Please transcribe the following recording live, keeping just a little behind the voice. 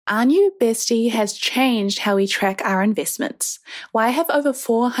Our new bestie has changed how we track our investments. Why have over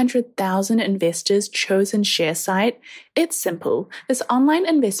 400,000 investors chosen ShareSite? It's simple. This online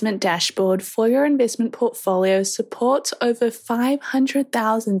investment dashboard for your investment portfolio supports over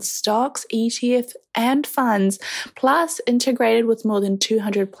 500,000 stocks, ETFs, and funds, plus integrated with more than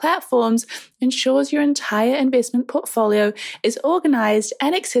 200 platforms, ensures your entire investment portfolio is organized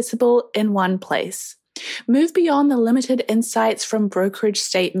and accessible in one place. Move beyond the limited insights from brokerage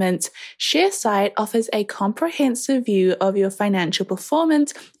statements. ShareSite offers a comprehensive view of your financial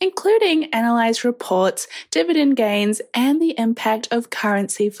performance, including analyzed reports, dividend gains, and the impact of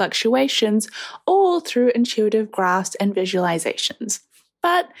currency fluctuations, all through intuitive graphs and visualizations.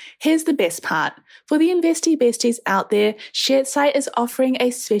 But here's the best part. For the investy besties out there, ShareSite is offering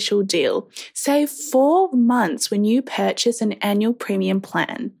a special deal. Save 4 months when you purchase an annual premium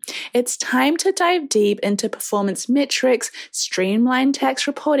plan. It's time to dive deep into performance metrics, streamline tax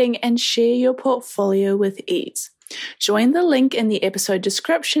reporting, and share your portfolio with ease. Join the link in the episode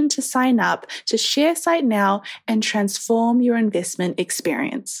description to sign up to ShareSite now and transform your investment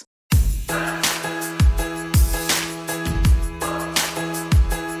experience.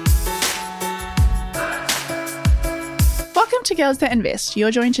 Welcome to Girls That Invest.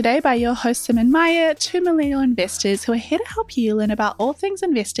 You're joined today by your hosts Sim and Maya, two millennial investors who are here to help you learn about all things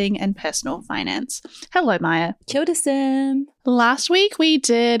investing and personal finance. Hello, Maya. Kia ora, Sim. Last week we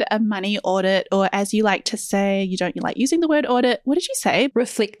did a money audit, or as you like to say, you don't like using the word audit. What did you say?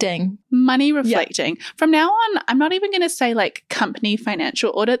 Reflecting. Money reflecting. Yep. From now on, I'm not even going to say like company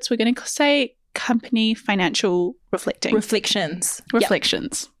financial audits. We're going to say company financial reflecting. Reflections. Yep.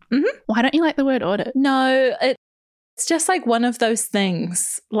 Mm-hmm. Why don't you like the word audit? No, it's just like one of those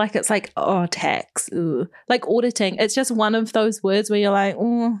things, like it's like, oh, tax, ooh. Like auditing. It's just one of those words where you're like,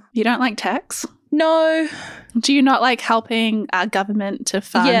 oh. You don't like tax? No. Do you not like helping our government to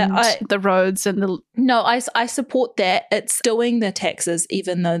fund the roads and the... No, I support that. It's doing the taxes,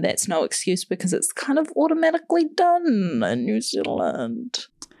 even though that's no excuse because it's kind of automatically done in New Zealand.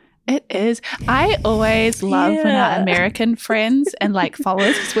 It is. I always love when our American friends and like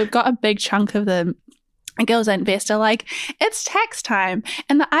followers, because we've got a big chunk of them, Girls That Invest are like, it's tax time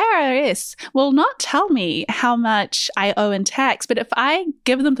and the IRS will not tell me how much I owe in tax, but if I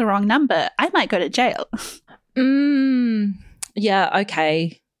give them the wrong number, I might go to jail. Yeah,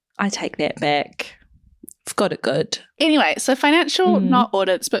 okay. I take that back. I've got it good. Anyway, so financial, not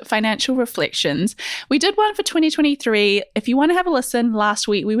audits, but financial reflections. We did one for 2023. If you want to have a listen, last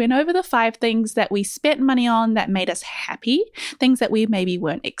week we went over the 5 things that we spent money on that made us happy, things that we maybe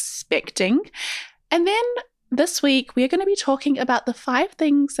weren't expecting. And then this week, we're going to be talking about the 5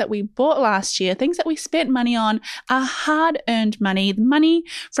 things that we bought last year, things that we spent money on, our hard-earned money, the money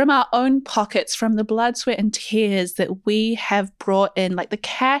from our own pockets, from the blood, sweat, and tears that we have brought in, like the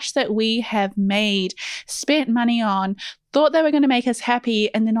cash that we have made, spent money on, thought they were going to make us happy,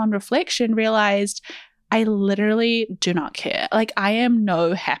 and then on reflection realized I literally do not care. Like I am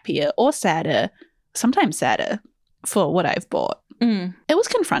no happier or sadder, sometimes sadder, for what I've bought. It was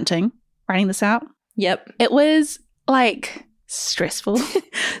confronting writing this out. Yep. It was like stressful.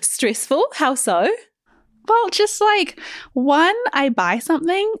 Stressful? How so? Well, just like, one, I buy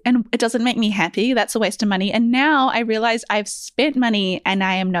something and it doesn't make me happy. That's a waste of money. And now I realize I've spent money and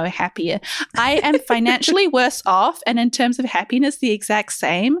I am no happier. I am financially worse off. And in terms of happiness, the exact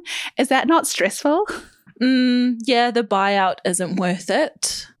same. Is that not stressful? Yeah, the buyout isn't worth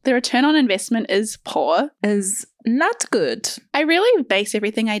it. The return on investment is poor. Is not good. I really base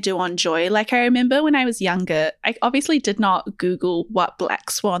everything I do on joy. Like I remember when I was younger, I obviously did not Google what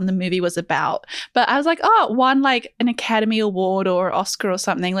Black Swan the movie was about, but I was like, oh, it won like an Academy Award or Oscar or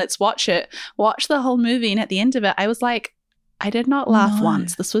something. Let's watch it. Watch the whole movie. And at the end of it, I was like, I did not laugh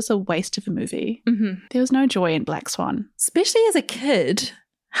once. This was a waste of a movie. There was no joy in Black Swan. Especially as a kid.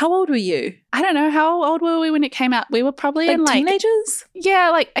 How old were you? I don't know. How old were we when it came out? We were probably in like... teenagers? Yeah,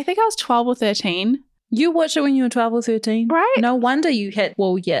 like I think I was 12 or 13. You watched it when you were 12 or 13? Right. No wonder you had...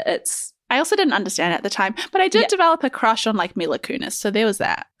 Well, yeah, it's... I also didn't understand it at the time, but I did develop a crush on like Mila Kunis, so there was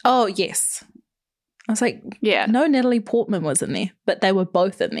that. Oh, yes. I was like, no, Natalie Portman was in there, but they were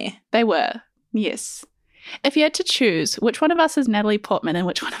both in there. They were, yes. If you had to choose, which one of us is Natalie Portman and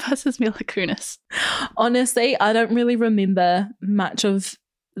which one of us is Mila Kunis? Honestly, I don't really remember much of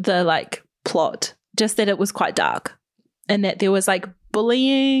the like plot, just that it was quite dark and that there was like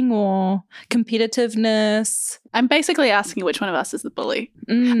bullying or competitiveness. I'm basically asking which one of us is the bully.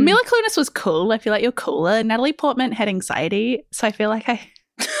 Mila Kunis was cool. I feel like you're cooler. Natalie Portman had anxiety, so I feel like I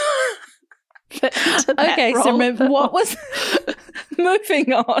okay, so remember what was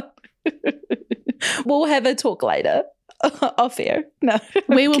moving on. We'll have a talk later. Off air. No.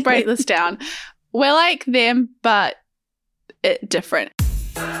 We will break this down. We're like them, but different.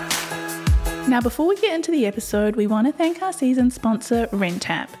 Now, before we get into the episode, we want to thank our season sponsor,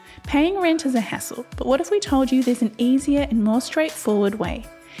 RentApp. Paying rent is a hassle, but what if we told you there's an easier and more straightforward way?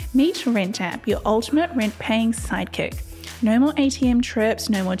 Meet RentApp, your ultimate rent-paying sidekick. No more ATM trips,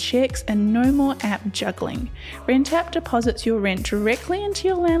 no more checks, and no more app juggling. RentApp deposits your rent directly into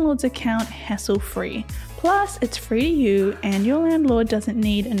your landlord's account hassle-free. Plus, it's free to you, and your landlord doesn't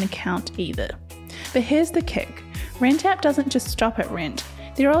need an account either. But here's the kick. RentApp doesn't just stop at rent.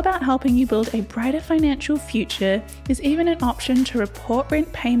 They're all about helping you build a brighter financial future. There's even an option to report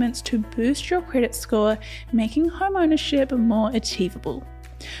rent payments to boost your credit score, making homeownership more achievable.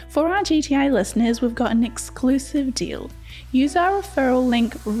 For our GTI listeners, we've got an exclusive deal. Use our referral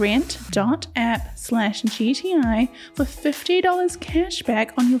link rent.app/GTI for $50 cash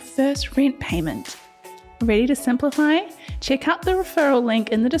back on your first rent payment. Ready to simplify? Check out the referral link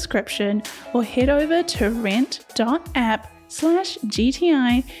in the description or head over to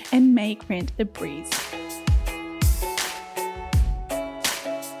rent.app/GTI and make rent a breeze.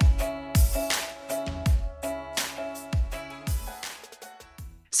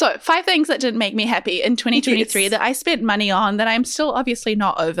 So, 5 things that didn't make me happy in 2023 that I spent money on that I'm still obviously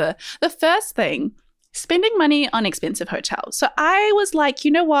not over. The first thing, spending money on expensive hotels. So I was like, you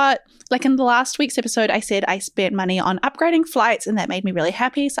know what? Like in the last week's episode, I said I spent money on upgrading flights and that made me really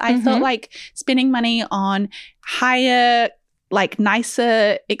happy. So I felt like spending money on higher, like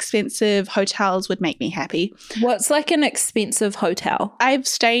nicer, expensive hotels would make me happy. What's like an expensive hotel? I've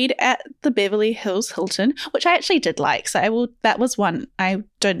stayed at the Beverly Hills Hilton, which I actually did like. So that was one I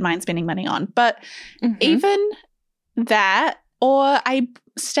don't mind spending money on. But even that, or I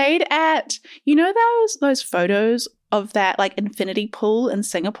stayed at, you know, those photos of that like infinity pool in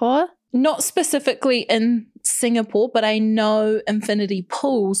Singapore? Not specifically in Singapore, but I know infinity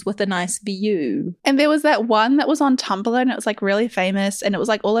pools with a nice view. And there was that one that was on Tumblr and it was like really famous and it was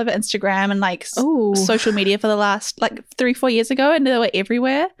like all over Instagram and like social media for the last like 3-4 years ago, and they were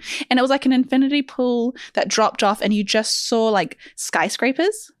everywhere. And it was like an infinity pool that dropped off and you just saw like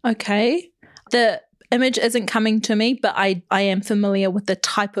skyscrapers. Okay. The image isn't coming to me, but I am familiar with the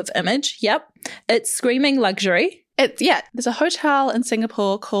type of image. Yep. It's screaming luxury. There's a hotel in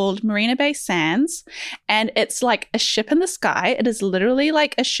Singapore called Marina Bay Sands, and it's like a ship in the sky. It is literally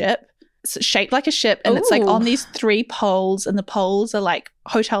like a ship. It's shaped like a ship, and it's like on these 3 poles, and the poles are like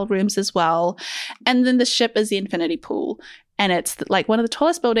hotel rooms as well. And then the ship is the infinity pool, and it's like one of the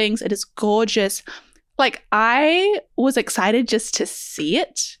tallest buildings. It is gorgeous. Like I was excited just to see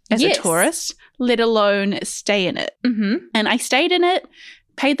it as a tourist, let alone stay in it. And I stayed in it.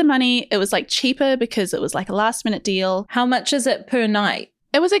 Paid the money. It was like cheaper because it was like a last minute deal. How much is it per night?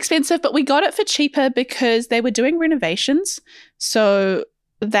 It was expensive, but we got it for cheaper because they were doing renovations. So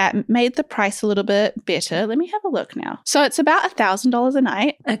that made the price a little bit better. Let me have a look now. So it's about $1,000 a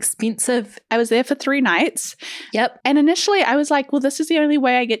night. Expensive. I was there for 3 nights. Yep. And initially I was like, well, this is the only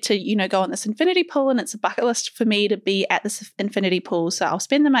way I get to, you know, go on this infinity pool, and it's a bucket list for me to be at this infinity pool. So I'll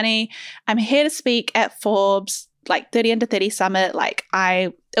spend the money. I'm here to speak at Forbes, like 30 Under 30 Summit. Like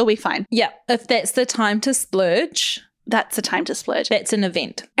it'll be fine. Yeah. If that's the time to splurge. That's the time to splurge. That's an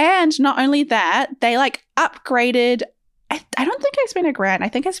event. And not only that, they like upgraded. I don't think I spent $1,000. I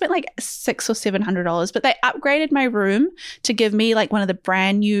think I spent like $600 or $700, but they upgraded my room to give me like one of the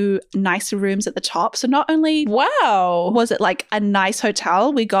brand new nicer rooms at the top. So not only was it like a nice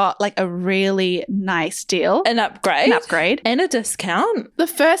hotel, we got like a really nice deal. An upgrade. And a discount. The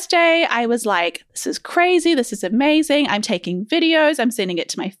first day I was like, this is crazy. This is amazing. I'm taking videos. I'm sending it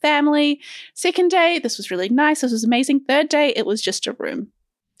to my family. Second day, this was really nice. This was amazing. Third day, it was just a room.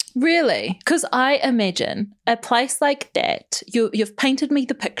 Really? Because I imagine a place like that, you've painted me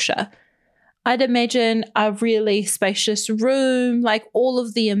the picture. I'd imagine a really spacious room, like all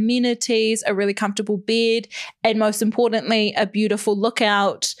of the amenities, a really comfortable bed, and most importantly, a beautiful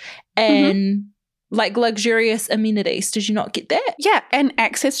lookout and like luxurious amenities. Did you not get that? Yeah, and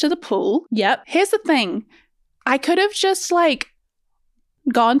access to the pool. Yep. Here's the thing. I could have just like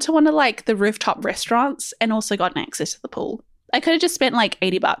gone to one of like the rooftop restaurants and also gotten access to the pool. I could have just spent like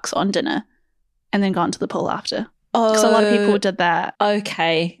 $80 on dinner and then gone to the pool after. Because a lot of people did that.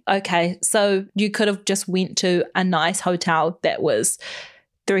 Okay. So you could have just went to a nice hotel that was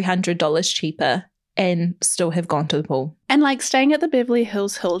 $300 cheaper and still have gone to the pool. And like staying at the Beverly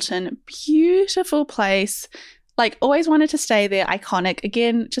Hills Hilton, beautiful place. Like always wanted to stay there, iconic.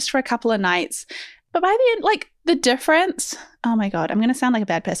 Again, just for a couple of nights. But by the end, like the difference, oh my God, I'm going to sound like a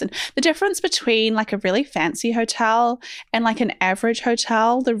bad person. The difference between like a really fancy hotel and like an average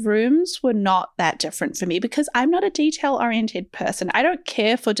hotel, the rooms were not that different for me because I'm not a detail oriented person. I don't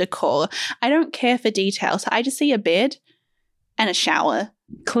care for decor. I don't care for detail. So I just see a bed and a shower.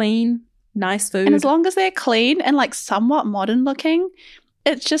 Clean, nice food. And as long as they're clean and like somewhat modern looking,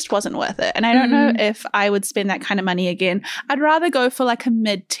 it just wasn't worth it. And I don't know if I would spend that kind of money again. I'd rather go for like a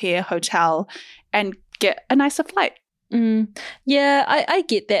mid-tier hotel and get a nicer flight. Yeah, I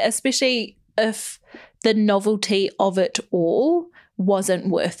get that, especially if the novelty of it all wasn't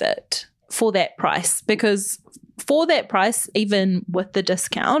worth it for that price. Because for that price, even with the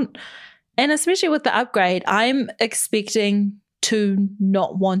discount, and especially with the upgrade, I'm expecting to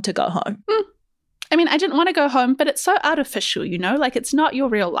not want to go home. I mean, I didn't want to go home, but it's so artificial, you know? Like, it's not your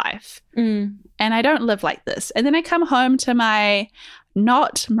real life. And I don't live like this. And then I come home to my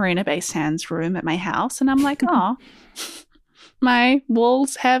not Marina Bay Sands room at my house, and I'm like, oh, my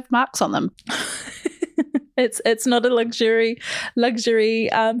walls have marks on them. It's not a luxury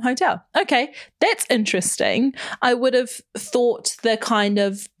hotel. Okay, that's interesting. I would have thought the kind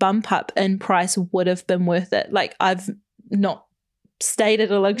of bump up in price would have been worth it. Like, I've not stayed at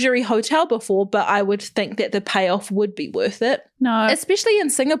a luxury hotel before, but I would think that the payoff would be worth it. No. Especially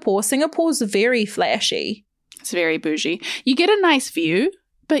in Singapore. Singapore's very flashy. It's very bougie. You get a nice view,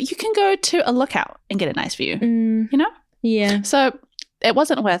 but you can go to a lookout and get a nice view, you know? Yeah. So it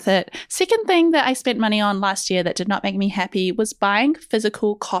wasn't worth it. Second thing that I spent money on last year that did not make me happy was buying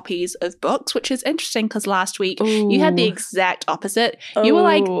physical copies of books, which is interesting because last week you had the exact opposite. You were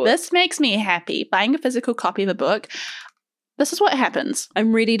like, this makes me happy, buying a physical copy of a book. This is what happens.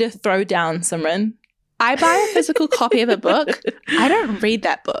 I'm ready to throw down, Simran. I buy a physical copy of a book. I don't read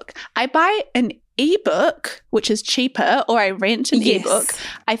that book. I buy an ebook, which is cheaper, or I rent an ebook.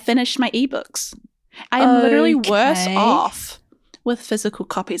 I finish my ebooks. I am literally worse off with physical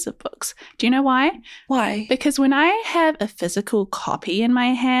copies of books. Do you know why? Why? Because when I have a physical copy in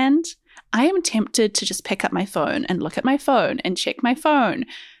my hand, I am tempted to just pick up my phone and look at my phone and check my phone.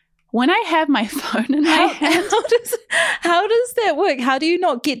 When I have my phone in my hand. How does that work? How do you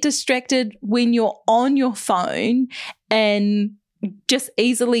not get distracted when you're on your phone and just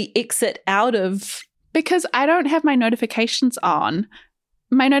easily exit out of? Because I don't have my notifications on.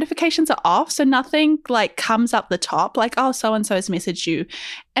 My notifications are off, so nothing like comes up the top like, oh, so-and-so's messaged you.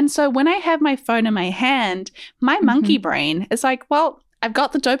 And so when I have my phone in my hand, my monkey brain is like, well, I've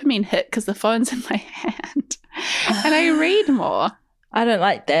got the dopamine hit because the phone's in my hand. And I read more. I don't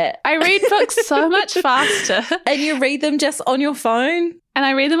like that. I read books so much faster. And you read them just on your phone? And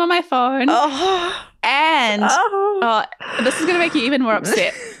I read them on my phone. And this is going to make you even more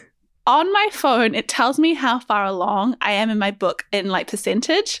upset. On my phone, it tells me how far along I am in my book in like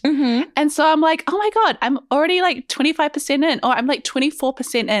percentage. And so I'm like, oh my God, I'm already like 25% in, or I'm like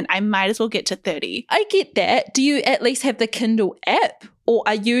 24% in. I might as well get to 30. I get that. Do you at least have the Kindle app? Or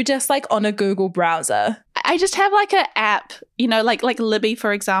are you just like on a Google browser? I just have like an app, you know, like Libby,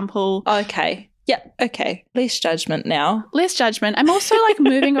 for example. Okay. Yeah. Okay. Less judgment now. Less judgment. I'm also like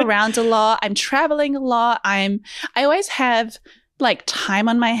moving around a lot. I'm traveling a lot. I always have like time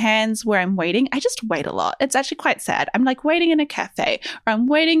on my hands where I'm waiting. I just wait a lot. It's actually quite sad. I'm like waiting in a cafe, or I'm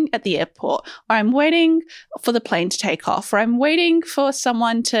waiting at the airport, or I'm waiting for the plane to take off, or I'm waiting for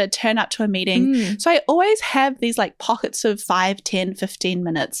someone to turn up to a meeting. So I always have these like pockets of 5, 10, 15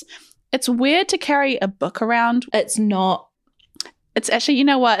 minutes. It's weird to carry a book around. It's not. It's actually, you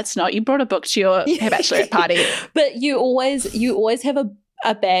know what? It's not. You brought a book to your bachelorette party. But you always have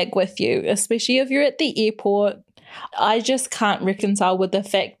a bag with you, especially if you're at the airport. I just can't reconcile with the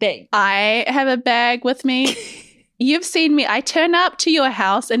fact that I have a bag with me. You've seen me. I turn up to your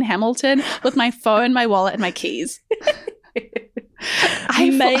house in Hamilton with my phone, my wallet, and my keys.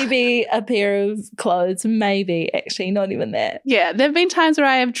 Maybe a pair of clothes. Maybe, actually, not even that. Yeah, there have been times where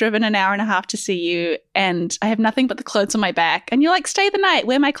I have driven an hour and a half to see you and I have nothing but the clothes on my back. And you're like, stay the night,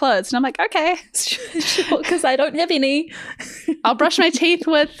 wear my clothes. And I'm like, okay. Sure, because I don't have any. I'll brush my teeth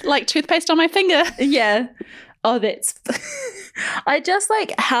with like toothpaste on my finger. Yeah. Oh, that's... I just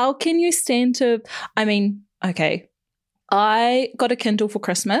like, how can you stand to... I mean, okay, I got a Kindle for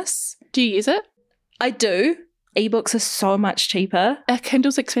Christmas. Do you use it? I do. Ebooks are so much cheaper. A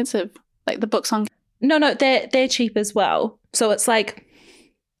Kindle's expensive. Like the books on... No, they're cheap as well. So it's like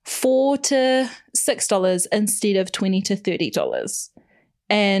 $4 to $6 instead of $20 to $30.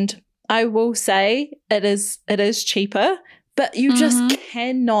 And I will say it is cheaper. But you just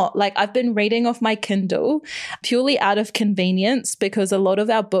cannot, like, I've been reading off my Kindle purely out of convenience because a lot of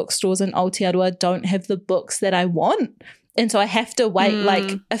our bookstores in Aotearoa don't have the books that I want. And so I have to wait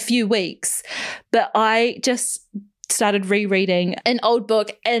like a few weeks. But I just started rereading an old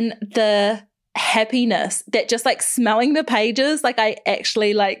book, and the happiness that just like smelling the pages, like I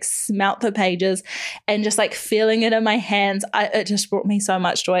actually like smelt the pages and just like feeling it in my hands, it just brought me so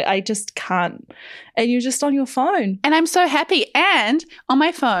much joy. I just can't. And you're just on your phone. And I'm so happy. And on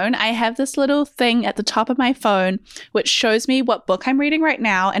my phone, I have this little thing at the top of my phone which shows me what book I'm reading right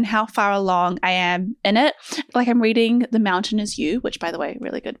now and how far along I am in it. Like I'm reading The Mountain Is You, which, by the way,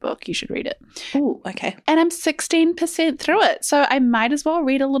 really good book. You should read it. Oh, okay. And I'm 16% through it. So I might as well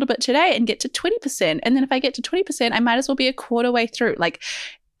read a little bit today and get to 20%. And then if I get to 20%, I might as well be a quarter way through. Like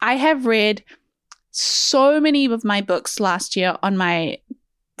I have read so many of my books last year on my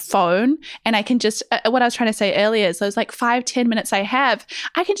phone, and I can just what I was trying to say earlier is those like 5-10 minutes I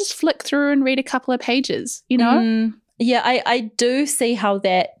can just flick through and read a couple of pages, you know? Yeah, I do see how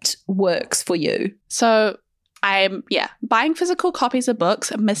that works for you. So I'm buying physical copies of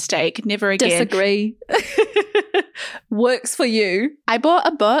books, a mistake, never again. Disagree. Works for you. I bought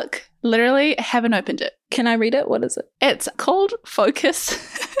a book, literally haven't opened it. Can I read it? What is it? It's called Focus.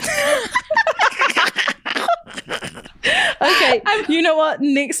 Okay, you know what?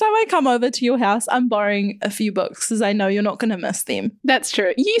 Next time I come over to your house, I'm borrowing a few books because I know you're not going to miss them. That's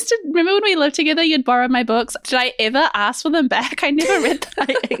true. You used to, remember when we lived together, you'd borrow my books? Did I ever ask for them back? I never read them.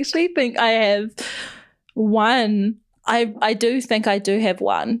 I actually think I have one. I do think I do have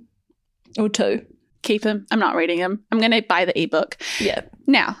one or two. Keep them. I'm not reading them. I'm going to buy the ebook. Yeah.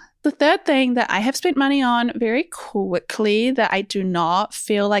 Now, the third thing that I have spent money on very quickly that I do not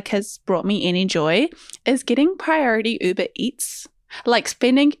feel like has brought me any joy is getting priority Uber Eats. Like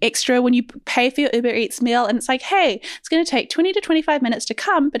spending extra when you pay for your Uber Eats meal and it's like, hey, it's going to take 20 to 25 minutes to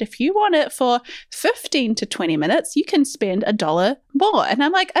come, but if you want it for 15 to 20 minutes, you can spend $1 more. And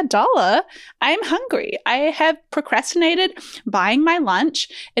I'm like, $1? I'm hungry. I have procrastinated buying my lunch.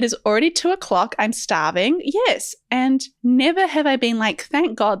 It is already 2:00. I'm starving. Yes. And never have I been like,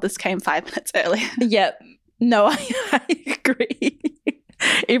 thank God this came 5 minutes earlier. Yep. No, I agree.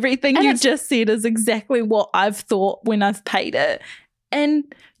 Everything you just said is exactly what I've thought when I've paid it. And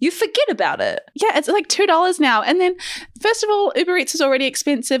you forget about it. Yeah, it's like $2 now. And then, first of all, Uber Eats is already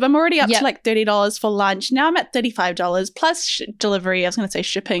expensive. I'm already up to like $30 for lunch. Now I'm at $35 plus delivery. I was going to say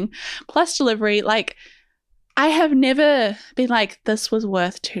shipping plus delivery. Like, I have never been like, this was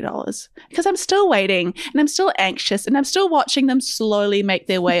worth $2 because I'm still waiting and I'm still anxious and I'm still watching them slowly make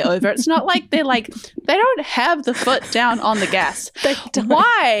their way over. It's not like they don't have the foot down on the gas.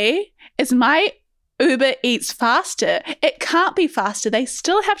 Why is my Uber Eats faster? It can't be faster. They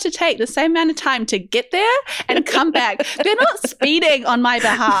still have to take the same amount of time to get there and come back. They're not speeding on my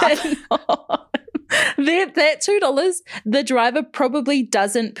behalf. That $2, the driver probably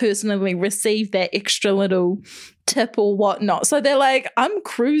doesn't personally receive that extra little tip or whatnot. So they're like, I'm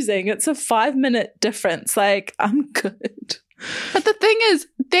cruising. It's a 5-minute difference. Like, I'm good. But the thing is,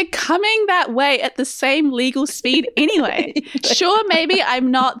 they're coming that way at the same legal speed anyway. Sure, maybe I'm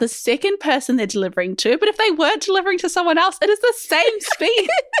not the second person they're delivering to, but if they weren't delivering to someone else, it is the same speed.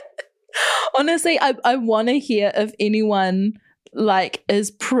 Honestly, I want to hear if anyone like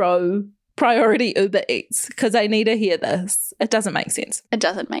is priority Uber Eats because I need to hear this. It doesn't make sense. It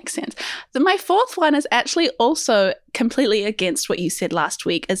doesn't make sense. My fourth one is actually also completely against what you said last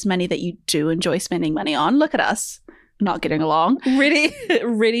week as money that you do enjoy spending money on. Look at us. Not getting along.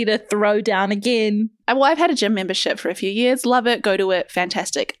 Ready to throw down again. Well, I've had a gym membership for a few years. Love it. Go to it.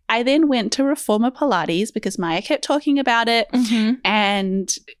 Fantastic. I then went to Reformer Pilates because Maya kept talking about it. Mm-hmm.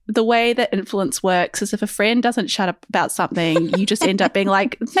 And the way that influence works is if a friend doesn't shut up about something, you just end up being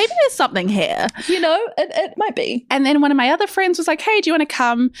like, maybe there's something here. You know, it might be. And then one of my other friends was like, hey, do you want to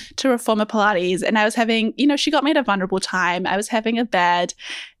come to Reformer Pilates? And I was having, she got me at a vulnerable time. I was having a bad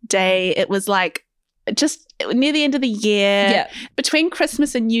day. It was like, just near the end of the year, between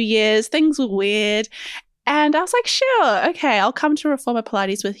Christmas and New Year's, things were weird. And I was like, sure, okay, I'll come to Reformer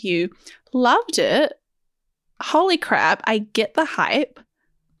Pilates with you. Loved it. Holy crap, I get the hype.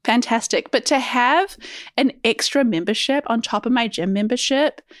 Fantastic. But to have an extra membership on top of my gym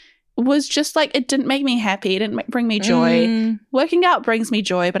membership was just like, it didn't make me happy. It didn't bring me joy. Working out brings me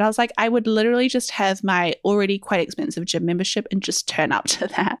joy, but I was like, I would literally just have my already quite expensive gym membership and just turn up to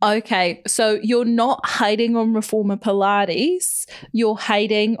that. Okay, so you're not hating on Reformer Pilates. You're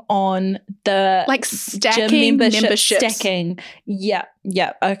hating on the like stacking memberships. Stacking. Yeah.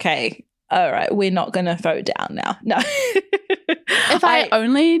 Okay. All right, we're not going to throw down now. No. If I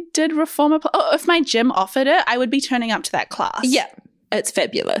only did Reformer, if my gym offered it, I would be turning up to that class. Yeah. It's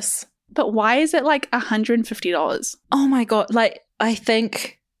fabulous. But why is it like $150? Oh my God. Like, I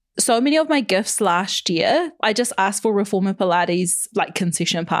think so many of my gifts last year, I just asked for Reformer Pilates like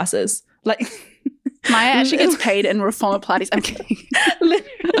concession passes. Like Maya actually gets paid in Reformer Pilates. I'm kidding.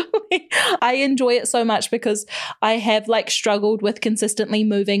 Literally, I enjoy it so much because I have like struggled with consistently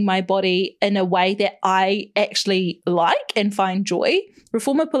moving my body in a way that I actually like and find joy.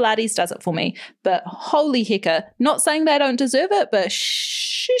 Reformer Pilates does it for me, but holy hecker, not saying that I don't deserve it, but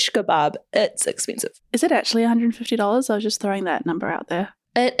shish kebab, it's expensive. Is it actually $150? I was just throwing that number out there.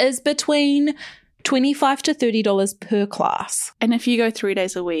 It is between $25 to $30 per class. And if you go 3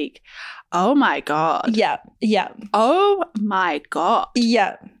 days a week, oh my God. Yeah. Oh my God.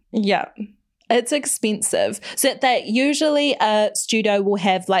 Yeah. It's expensive. So that usually a studio will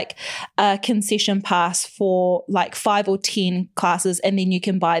have like a concession pass for like 5 or 10 classes, and then you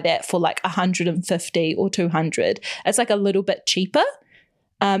can buy that for like $150 or $200. It's like a little bit cheaper.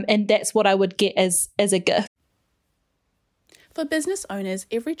 And that's what I would get as a gift. For business owners,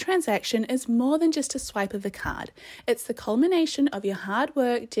 every transaction is more than just a swipe of a card. It's the culmination of your hard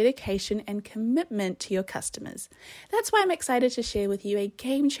work, dedication, and commitment to your customers. That's why I'm excited to share with you a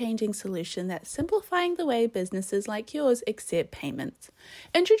game-changing solution that's simplifying the way businesses like yours accept payments.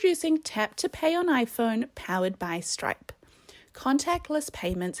 Introducing Tap to Pay on iPhone, powered by Stripe. Contactless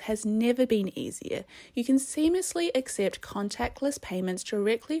payments has never been easier. You can seamlessly accept contactless payments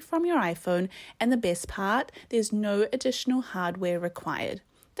directly from your iPhone, and the best part, there's no additional hardware required.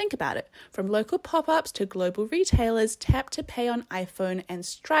 Think about it. From local pop-ups to global retailers, Tap to Pay on iPhone and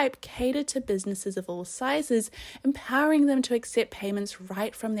Stripe cater to businesses of all sizes, empowering them to accept payments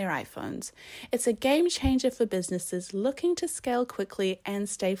right from their iPhones. It's a game changer for businesses looking to scale quickly and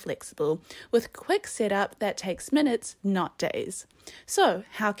stay flexible, with quick setup that takes minutes, not days. So,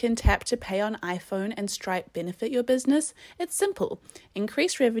 how can Tap to Pay on iPhone and Stripe benefit your business? It's simple.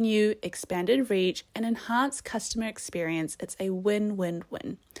 Increased revenue, expanded reach, and enhanced customer experience. It's a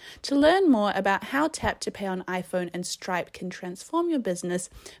win-win-win. To learn more about how Tap to Pay on iPhone and Stripe can transform your business,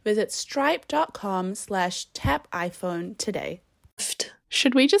 visit stripe.com/tapiphone today.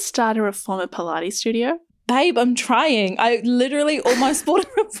 Should we just start a Reformer Pilates studio? Babe, I'm trying. I literally almost bought a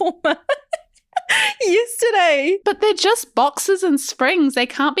Reformer yesterday. But they're just boxes and springs. They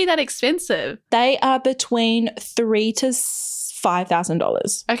can't be that expensive. They are between $3,000 to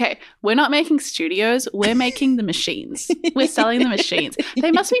 $5,000. Okay, we're not making studios. We're making the machines. We're selling the machines.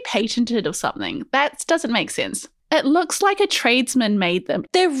 They must be patented or something. That doesn't make sense. It looks like a tradesman made them.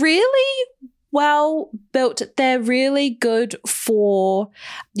 They're really well built. They're really good for,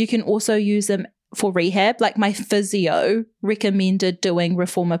 you can also use them for rehab. Like my physio recommended doing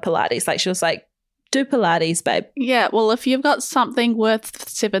Reformer Pilates. Like she was like, do Pilates, babe. Yeah, well, if you've got something worth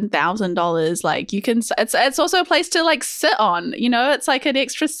 $7,000, like you can, it's also a place to like sit on, you know, it's like an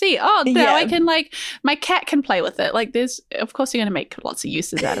extra seat. Oh, now I can like, my cat can play with it. Like there's, of course you're going to make lots of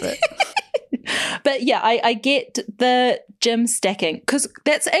uses out of it. But yeah, I get the gym stacking because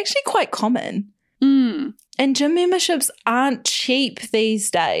that's actually quite common. Mm. And gym memberships aren't cheap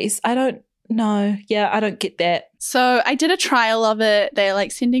these days. I don't know. Yeah, I don't get that. So I did a trial of it. They're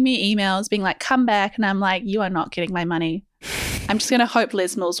like sending me emails being like, come back. And I'm like, you are not getting my money. I'm just going to hope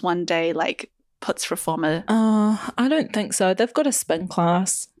Les Mills one day like puts Reformer. I don't think so. They've got a spin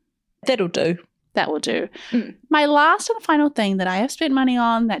class. That'll do. That will do. My last and final thing that I have spent money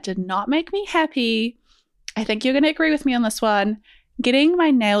on that did not make me happy, I think you're going to agree with me on this one, getting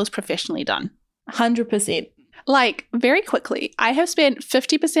my nails professionally done. 100%. Like, very quickly, I have spent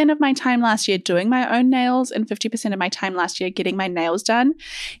 50% of my time last year doing my own nails and 50% of my time last year getting my nails done.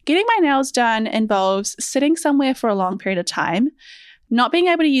 Getting my nails done involves sitting somewhere for a long period of time, not being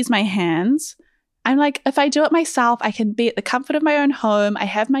able to use my hands. I'm like, if I do it myself, I can be at the comfort of my own home. I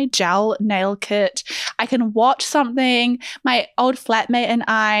have my gel nail kit. I can watch something. My old flatmate and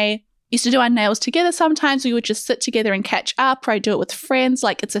I used to do our nails together sometimes. We would just sit together and catch up, or I do it with friends.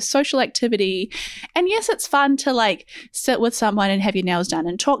 Like, it's a social activity. And yes, it's fun to like sit with someone and have your nails done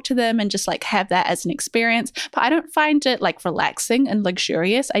and talk to them and just like have that as an experience. But I don't find it like relaxing and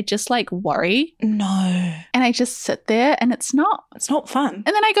luxurious. I just like worry. No. And I just sit there and it's not fun. And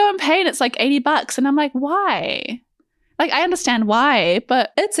then I go and pay and it's like $80 and I'm like, why? Like, I understand why,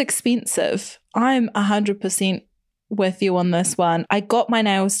 but it's expensive. I'm 100% with you on this one. I got my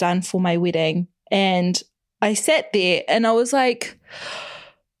nails done for my wedding and I sat there and I was like,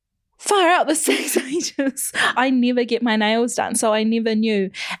 far out, this takes ages. I never get my nails done, so I never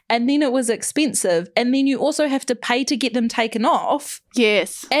knew. And then it was expensive. And then you also have to pay to get them taken off.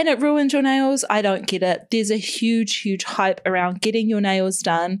 Yes. And it ruins your nails. I don't get it. There's a huge, huge hype around getting your nails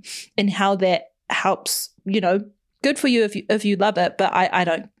done and how that helps, you know, good for you if you love it, but I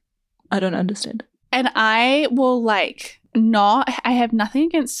don't understand. And I will like not. I have nothing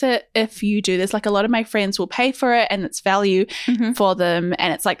against it if you do this. Like, a lot of my friends will pay for it and it's value for them.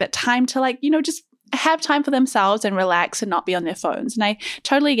 And it's like that time to, like, just have time for themselves and relax and not be on their phones. And I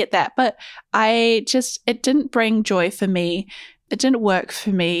totally get that. But it didn't bring joy for me. It didn't work for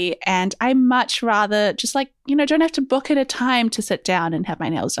me. And I much rather just don't have to book in a time to sit down and have my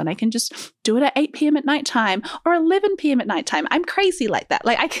nails done. I can just do it at 8 p.m. at nighttime or 11 p.m. at nighttime. I'm crazy like that.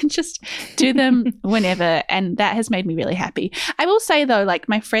 Like, I can just do them whenever. And that has made me really happy. I will say though, like,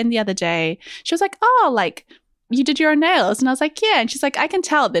 my friend the other day, she was like, oh, like, you did your own nails? And I was like, yeah. And she's like, I can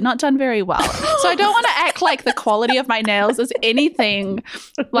tell they're not done very well. So I don't want to act like the quality of my nails is anything.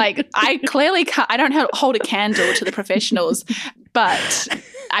 Like, I clearly can't, I don't hold a candle to the professionals, but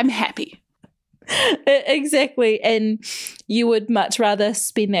I'm happy. Exactly. And you would much rather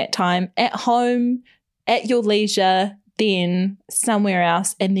spend that time at home, at your leisure, than somewhere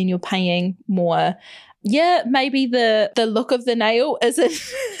else, and then you're paying more. Yeah, maybe the look of the nail isn't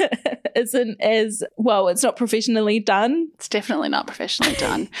as well, it's not professionally done. It's definitely not professionally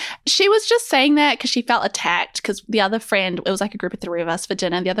done. She was just saying that because she felt attacked, because the other friend, it was like a group of 3 of us for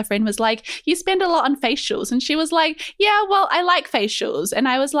dinner, and the other friend was like, you spend a lot on facials. And she was like, yeah, well, I like facials. And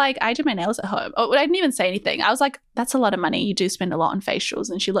I was like, I do my nails at home. Oh, I didn't even say anything. I was like, that's a lot of money. You do spend a lot on facials.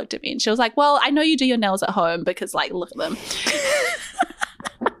 And she looked at me and she was like, well, I know you do your nails at home because, like, look at them.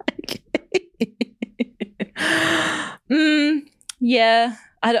 Yeah,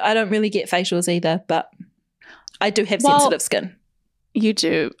 I don't really get facials either, but I do have sensitive skin. You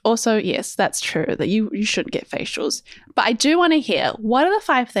do. Also, yes, that's true that you shouldn't get facials. But I do want to hear, what are the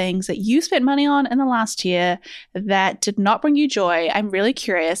 5 things that you spent money on in the last year that did not bring you joy? I'm really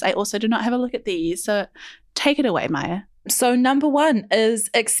curious. I also do not have a look at these. So take it away, Maya. So number 1 is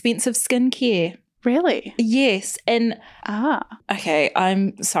expensive skincare. Really? Yes. And okay,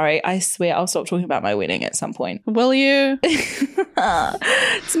 I'm sorry. I swear I'll stop talking about my wedding at some point. Will you?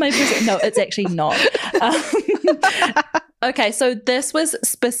 It's my present. No, it's actually not. Okay, so this was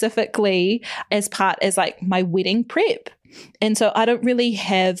specifically as like my wedding prep. And so I don't really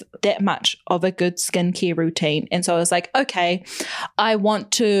have that much of a good skincare routine. And so I was like, okay, I want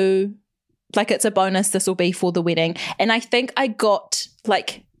to, like, it's a bonus. This will be for the wedding. And I think I got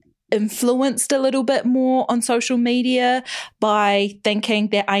like influenced a little bit more on social media by thinking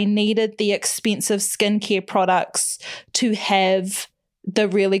that I needed the expensive skincare products to have the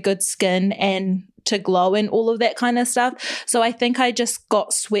really good skin and to glow and all of that kind of stuff. So I think I just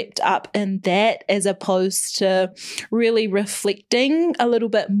got swept up in that as opposed to really reflecting a little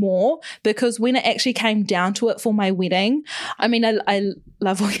bit more, because when it actually came down to it for my wedding, I mean, I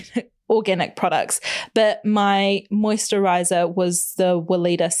love organic products, but my moisturizer was the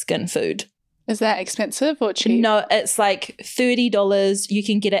Weleda Skin Food. Is that expensive or cheap? No, it's like $30. You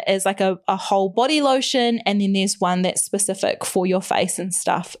can get it as like a whole body lotion, and then there's one that's specific for your face and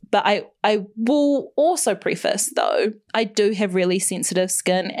stuff. But I will also preface, though, I do have really sensitive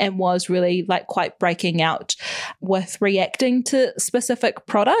skin and was really like quite breaking out with reacting to specific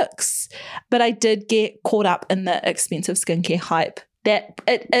products. But I did get caught up in the expensive skincare hype. That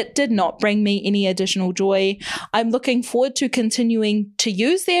it did not bring me any additional joy. I'm looking forward to continuing to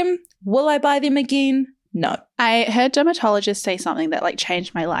use them. Will I buy them again? No. I heard dermatologists say something that like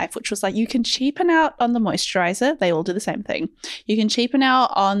changed my life, which was like, you can cheapen out on the moisturizer. They all do the same thing. You can cheapen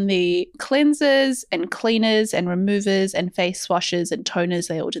out on the cleansers and cleaners and removers and face washes and toners.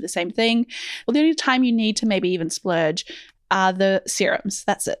 They all do the same thing. Well, the only time you need to maybe even splurge are the serums.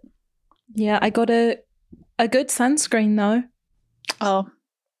 That's it. Yeah, I got a good sunscreen though. Oh,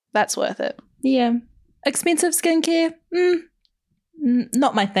 that's worth it. Yeah. Expensive skincare?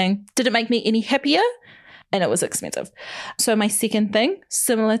 Not my thing. Did it make me any happier? And it was expensive. So my second thing,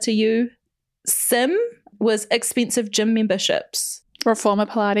 similar to you, Sim, was expensive gym memberships. Reformer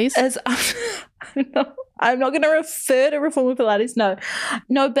Pilates? I'm not going to refer to Reformer Pilates.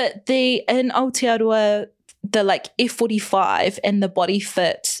 No, but in Aotearoa, the like F45 and the Body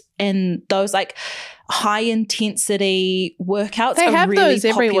Fit and those like high intensity workouts they are have really those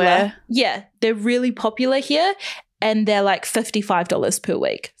popular. Everywhere. Yeah, they're really popular here, and they're like $55 per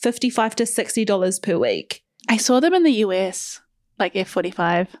week, $55 to $60 per week. I saw them in the US, like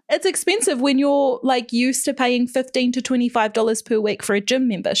F45. It's expensive when you're like used to paying $15 to $25 per week for a gym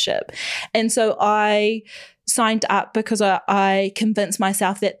membership. And so I signed up because I convinced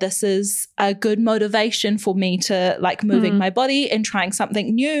myself that this is a good motivation for me to like moving my body and trying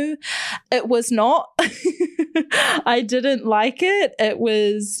something new. It was not. I didn't like it. It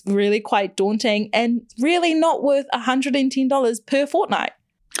was really quite daunting and really not worth $110 per fortnight.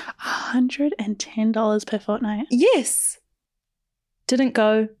 $110 per fortnight? Yes. Didn't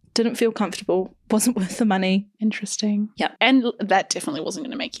go. Didn't feel comfortable. Wasn't worth the money. Interesting. Yeah. And that definitely wasn't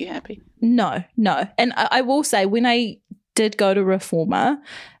going to make you happy. No. And I will say, when I did go to Reformer,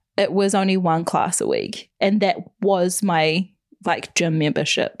 it was only one class a week. And that was my like gym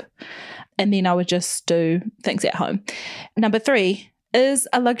membership. And then I would just do things at home. Number 3 is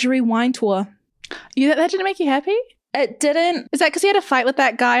a luxury wine tour. That didn't make you happy? It didn't. Is that because you had a fight with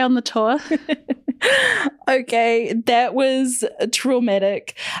that guy on the tour? Okay, that was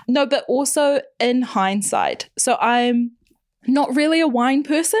traumatic. No, but also in hindsight. So I'm not really a wine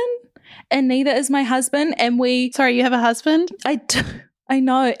person, and neither is my husband. And Sorry, you have a husband? I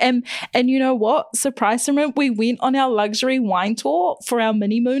know. And you know what? Surprise, we went on our luxury wine tour for our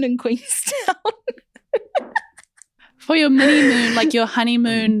mini moon in Queenstown. For your mini moon, like your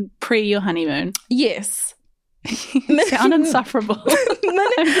honeymoon, your honeymoon. Yes. Sound insufferable.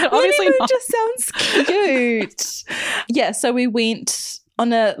 Obviously not. Just sounds cute. Yeah, so we went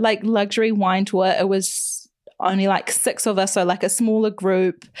on a like luxury wine tour. It was only like 6 of us, so like a smaller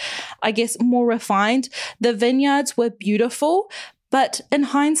group, I guess more refined. The vineyards were beautiful, but in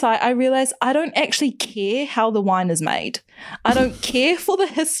hindsight, I realized I don't actually care how the wine is made. I don't care for the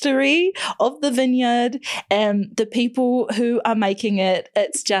history of the vineyard and the people who are making it.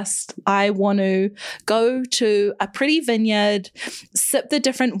 It's just I want to go to a pretty vineyard, sip the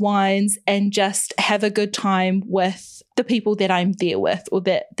different wines, and just have a good time with the people that I'm there with or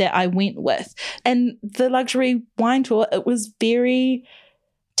that I went with. And the luxury wine tour, it was very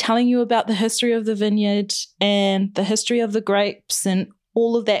telling you about the history of the vineyard and the history of the grapes and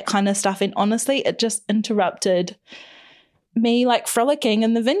all of that kind of stuff. And honestly, it just interrupted me like frolicking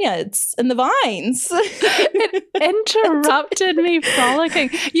in the vineyards and the vines. It interrupted me frolicking.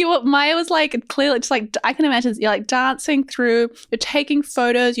 Maya was like clearly just like, I can imagine you're like dancing through, you're taking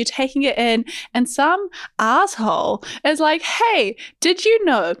photos, you're taking it in, and some asshole is like, hey, did you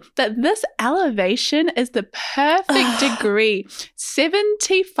know that this elevation is the perfect degree?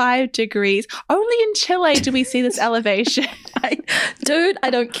 75 degrees. Only in Chile do we see this elevation. Dude, I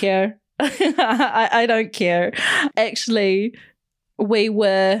don't care. I don't care. Actually, we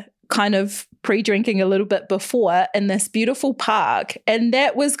were kind of pre-drinking a little bit before in this beautiful park, and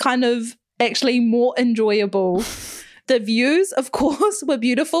that was kind of actually more enjoyable. The views, of course, were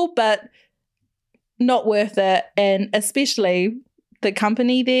beautiful, but not worth it, and especially the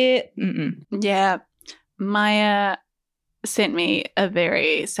company there. Yeah. Maya sent me a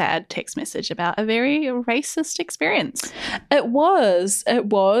very sad text message about a very racist experience. It was,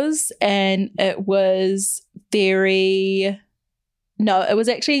 and it was very... No, it was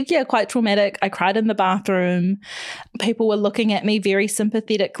actually, quite traumatic. I cried in the bathroom. People were looking at me very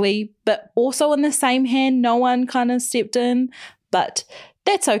sympathetically, but also in the same hand, no one kind of stepped in. But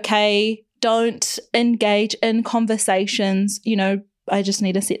that's okay. Don't engage in conversations. I just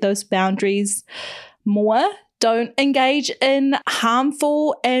need to set those boundaries more. Don't engage in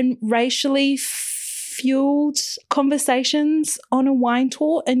harmful and racially fueled conversations on a wine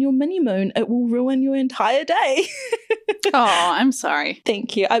tour in your mini moon. It will ruin your entire day. Oh, I'm sorry.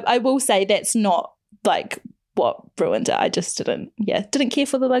 Thank you. I will say that's not like what ruined it. I just didn't care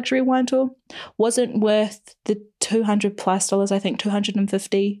for the luxury wine tour. Wasn't worth the $200+, I think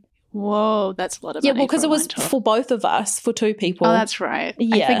 $250. Whoa, that's a lot of money. Yeah, well, because it was for both of us, for 2 people. Oh, that's right.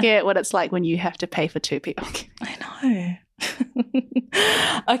 Yeah. I forget what it's like when you have to pay for 2 people. I know.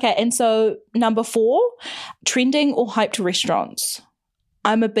 Okay, and so number 4, trending or hyped restaurants.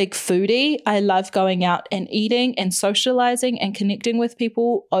 I'm a big foodie. I love going out and eating and socializing and connecting with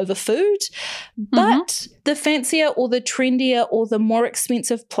people over food. But the fancier or the trendier or the more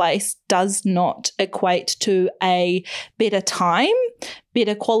expensive place does not equate to a better time,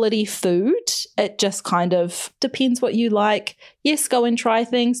 better quality food. It just kind of depends what you like. Yes, go and try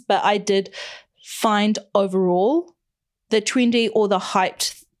things, but I did find overall the trendy or the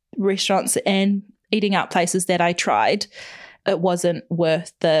hyped restaurants and eating out places that I tried, it wasn't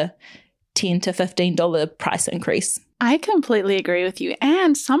worth the $10 to $15 price increase. I completely agree with you.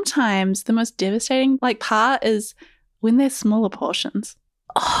 And sometimes the most devastating part is when they're smaller portions.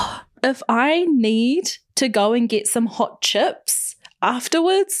 Oh, if I need to go and get some hot chips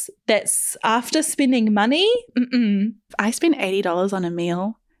afterwards, that's after spending money. I spend $80 on a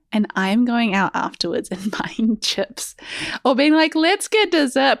meal and I'm going out afterwards and buying chips or being like, let's get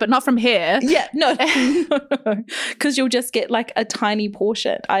dessert, but not from here. Yeah, no, because you'll just get like a tiny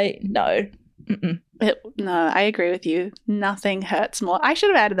portion. No, I agree with you. Nothing hurts more. I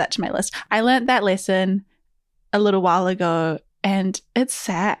should have added that to my list. I learned that lesson a little while ago and it's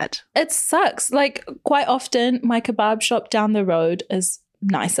sad. It sucks. Like quite often my kebab shop down the road is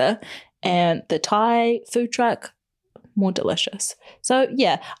nicer and the Thai food truck more delicious. So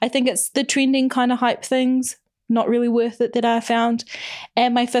yeah, I think it's the trending kind of hype things, not really worth it, that I found.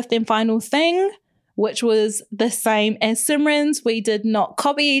 And my fifth and final thing, which was the same as Simran's, we did not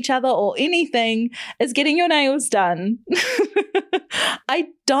copy each other or anything, is getting your nails done. I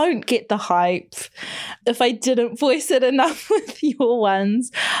don't get the hype. If I didn't voice it enough with your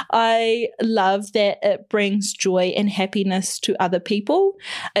ones, I love that it brings joy and happiness to other people.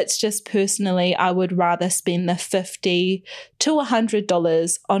 It's just personally, I would rather spend the $50 to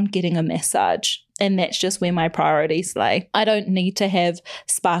 $100 on getting a massage. And that's just where my priorities lay. I don't need to have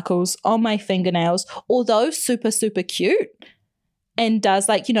sparkles on my fingernails, although super, super cute and does,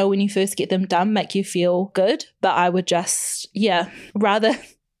 like, you know, when you first get them done, make you feel good. But I would just, rather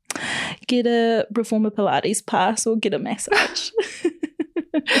get a Reformer Pilates pass or get a massage.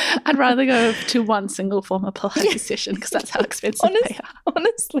 I'd rather go to one single form of Pilates session because that's how expensive they are.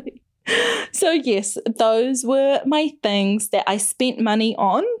 Honestly. So yes, those were my things that I spent money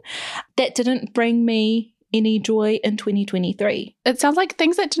on that didn't bring me any joy in 2023. It sounds like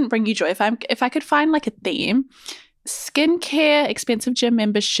things that didn't bring you joy. If I could find like a theme, skincare, expensive gym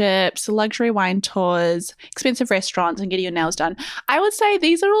memberships, luxury wine tours, expensive restaurants, and getting your nails done, I would say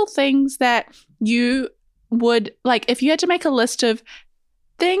these are all things that you would, like, if you had to make a list of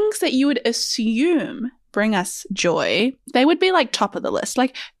things that you would assume bring us joy, they would be like top of the list,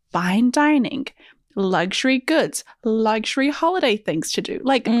 like fine dining, luxury goods, luxury holiday things to do.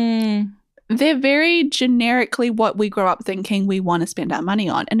 Like, they're very generically what we grow up thinking we want to spend our money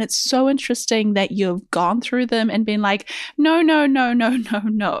on. And it's so interesting that you've gone through them and been like,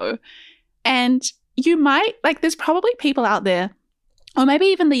 no. And you might, like, there's probably people out there, or maybe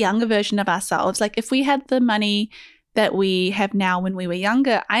even the younger version of ourselves. Like, if we had the money that we have now when we were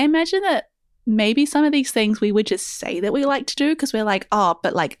younger, I imagine that maybe some of these things we would just say that we like to do because we're like, oh,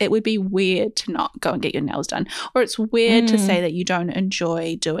 but like it would be weird to not go and get your nails done. Or it's weird to say that you don't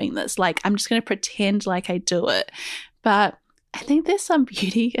enjoy doing this. Like, I'm just going to pretend like I do it. But I think there's some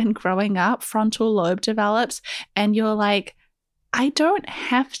beauty in growing up. Frontal lobe develops and you're like, I don't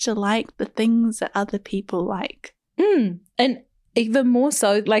have to like the things that other people like. And even more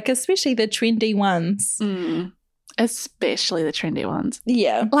so, like, especially the trendy ones. Especially the trendy ones.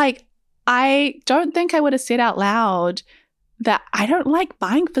 Yeah. Like, I don't think I would have said out loud that I don't like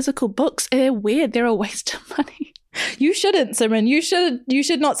buying physical books. They're weird. They're a waste of money. You shouldn't, Simran. You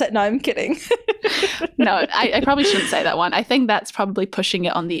should not say, no, I'm kidding. No, I probably shouldn't say that one. I think that's probably pushing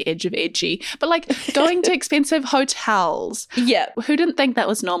it on the edge of edgy. But like going to expensive hotels. Yeah. Who didn't think that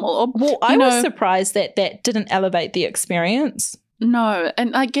was normal? Or, well, I was surprised that didn't elevate the experience. No,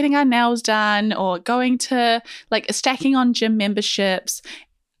 and like getting our nails done or going to like stacking on gym memberships.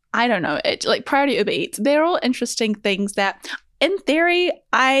 I don't know, like priority Uber Eats, they're all interesting things that, in theory,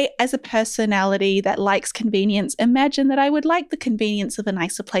 I, as a personality that likes convenience, imagine that I would like the convenience of a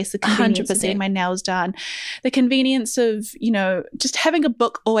nicer place, the convenience 100%. Of getting my nails done, the convenience of, you know, just having a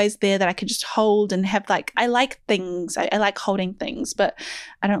book always there that I could just hold and have, like, I like things, I like holding things, but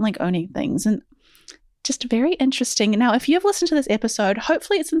I don't like owning things. And just very interesting. Now, if you've listened to this episode,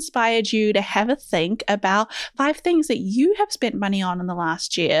 hopefully it's inspired you to have a think about 5 things that you have spent money on in the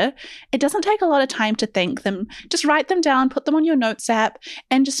last year. It doesn't take a lot of time to think them. Just write them down, put them on your notes app,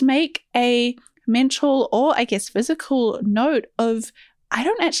 and just make a mental or, I guess, physical note of, I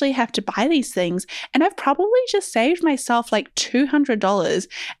don't actually have to buy these things. And I've probably just saved myself like $200.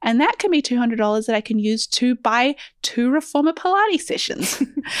 And that can be $200 that I can use to buy 2 Reformer Pilates sessions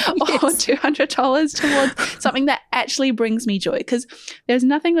or $200 towards something that actually brings me joy. Because there's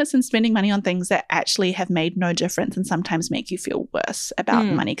nothing worse than spending money on things that actually have made no difference and sometimes make you feel worse about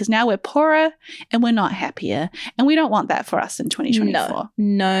money. Because now we're poorer and we're not happier. And we don't want that for us in 2024.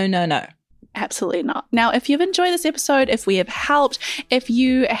 No. Absolutely not. Now, if you've enjoyed this episode, if we have helped, if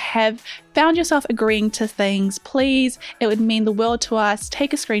you have found yourself agreeing to things, please, it would mean the world to us.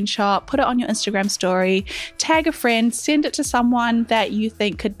 Take a screenshot, put it on your Instagram story, tag a friend, send it to someone that you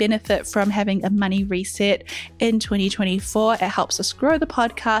think could benefit from having a money reset in 2024. It helps us grow the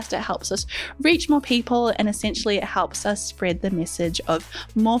podcast. It helps us reach more people. And essentially, it helps us spread the message of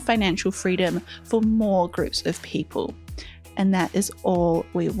more financial freedom for more groups of people. And that is all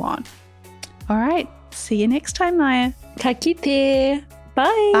we want. All right. See you next time, Maya. Ka kite.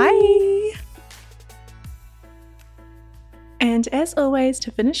 Bye. Bye. And as always,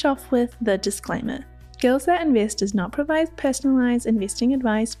 to finish off with the disclaimer, Girls That Invest does not provide personalized investing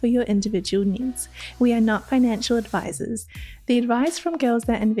advice for your individual needs. We are not financial advisors. The advice from Girls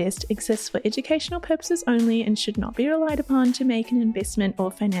That Invest exists for educational purposes only and should not be relied upon to make an investment or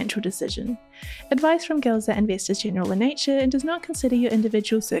financial decision. Advice from Girls That Invest is general in nature and does not consider your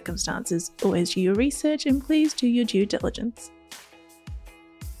individual circumstances. Always do your research and please do your due diligence.